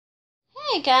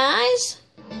Hey guys!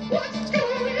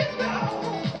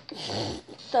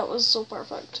 That was so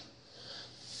perfect.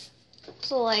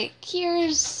 So like,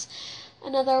 here's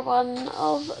another one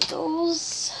of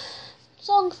those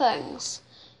song things.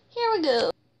 Here we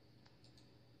go.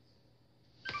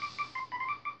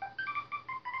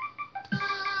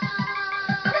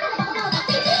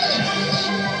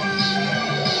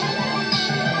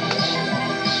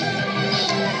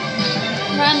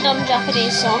 Random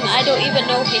Japanese song, I don't even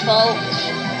know people.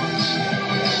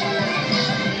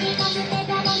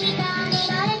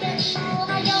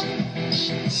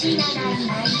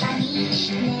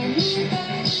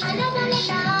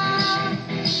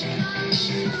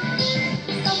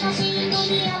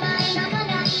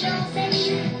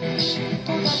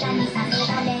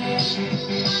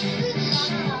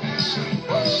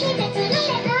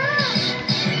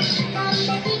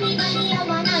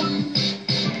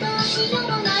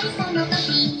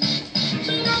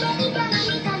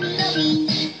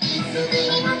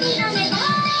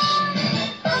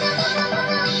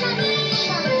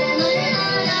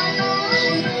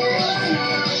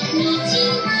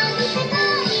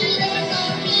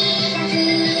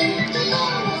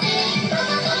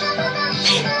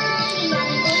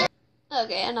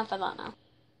 Okay, enough of that now.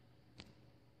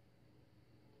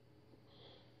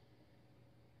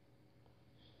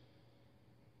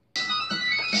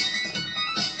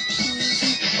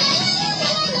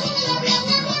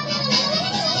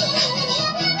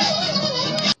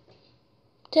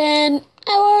 Ten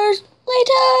hours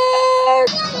later!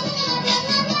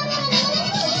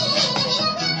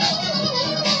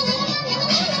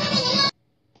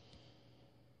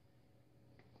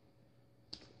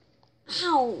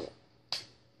 Ow!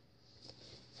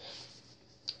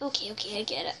 Okay, I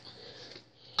get it.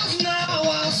 Now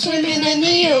I'm swimming in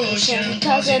the ocean,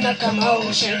 causing a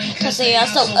commotion, cause they are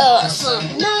so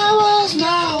awesome. Now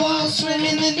I'm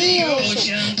swimming in the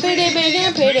ocean, pretty big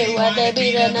and pretty wet, they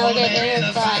beat a know that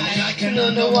they're fine. Come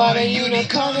underwater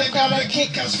unicorn, we've got a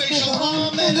kick us facial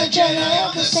home, and the jelly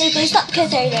of the safe, they stop cause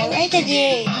they're right at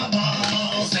the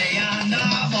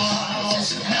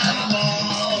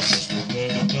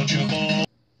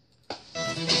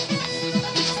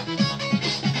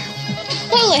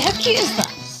Holy, how cute is that?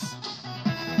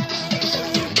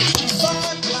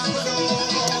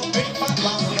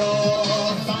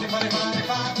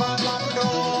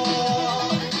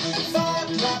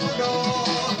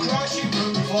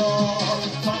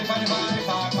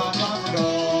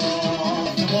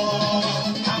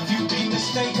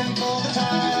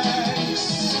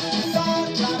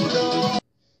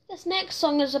 This next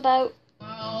song is about...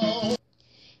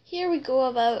 Here we go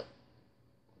about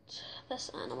this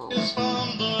animal. It's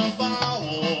from the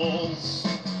vowels,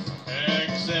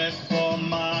 except for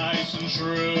mice and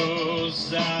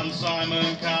shrews and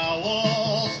Simon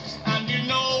Cowell. And you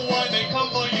know why they come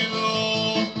for you.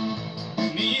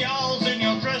 The owls in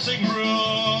your dressing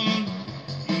room,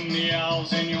 the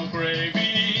owls in your gravy.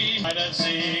 At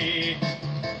sea,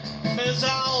 there's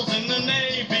owls in the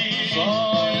Navy.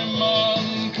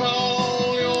 Simon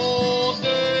Cowell, your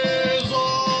days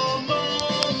are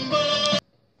numbered.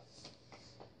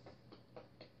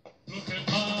 Look at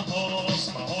my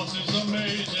horse is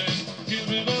amazing. Give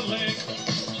it a lick.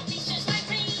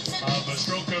 Have a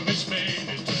stroke of its mane,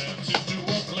 it turns into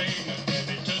a plane, and then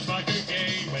it turns back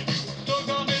again when you tug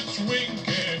on its wing.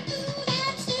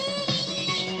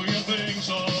 Do you think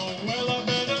so? Well, I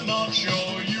better not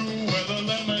show you where the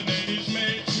lemonade is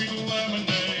made. Sweet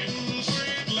lemonade,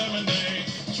 sweet lemonade,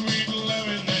 sweet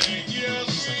lemonade, yes,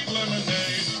 sweet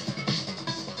lemonade.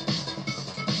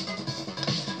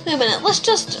 Wait a minute, let's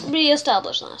just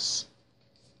re-establish this.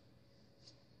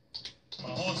 My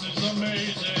horse is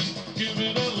amazing, give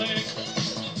it a lick.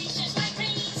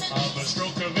 Have a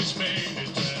stroke of its mane,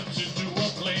 it turns into a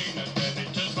plane, and then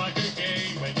it turns back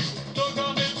again when you tug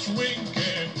on its wing.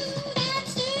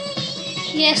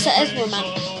 Yes, it is woman.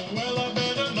 Well, I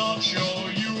better not show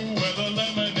you where the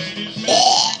lemonade is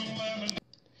made.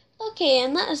 Okay,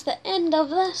 and that is the end of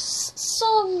this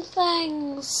song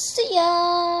thing. See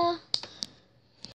ya!